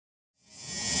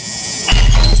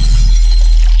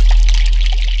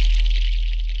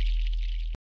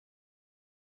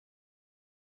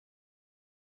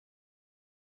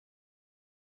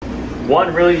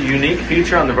One really unique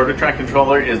feature on the Vertitron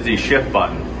controller is the shift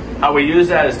button. How we use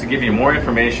that is to give you more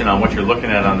information on what you're looking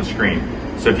at on the screen.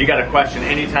 So if you got a question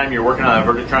anytime you're working on a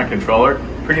Vertitron controller,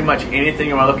 pretty much anything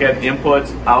you want to look at, inputs,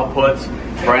 outputs,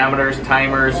 parameters,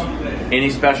 timers, any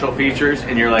special features,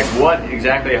 and you're like, what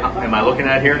exactly am I looking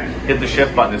at here? Hit the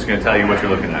shift button, it's going to tell you what you're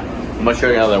looking at. I'm going to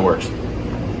show you how that works.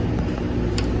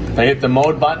 If I hit the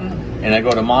mode button and I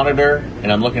go to monitor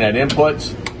and I'm looking at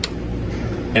inputs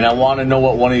and I want to know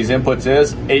what one of these inputs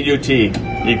is, AUT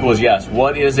equals yes.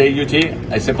 What is AUT?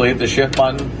 I simply hit the shift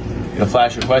button, it'll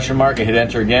flash a question mark, I hit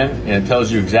enter again, and it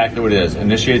tells you exactly what it is.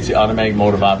 Initiates the automatic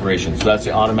mode of operation. So that's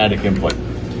the automatic input.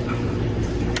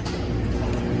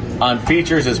 On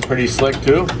features, it's pretty slick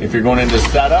too. If you're going into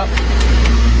setup,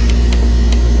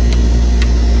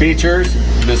 features,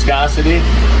 viscosity,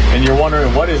 and you're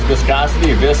wondering what is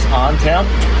viscosity, vis on temp,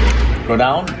 go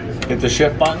down, hit the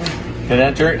shift button, hit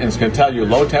enter, and it's going to tell you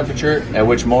low temperature at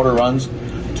which motor runs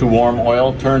to warm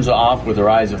oil, turns off with a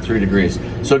rise of 3 degrees.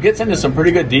 So it gets into some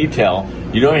pretty good detail.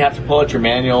 You don't even have to pull out your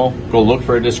manual, go look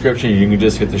for a description. You can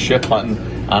just hit the shift button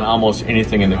on almost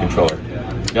anything in the controller.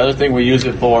 The other thing we use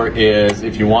it for is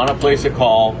if you want to place a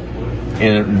call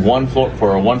in one floor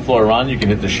for a 1-floor run, you can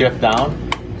hit the shift down.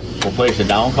 We'll place a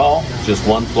down call, just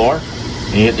 1 floor,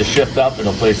 and you hit the shift up, and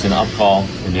it'll place an up call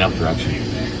in the up direction.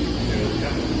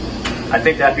 I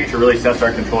think that feature really sets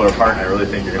our controller apart, and I really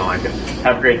think you're going to like it.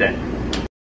 Have a great day.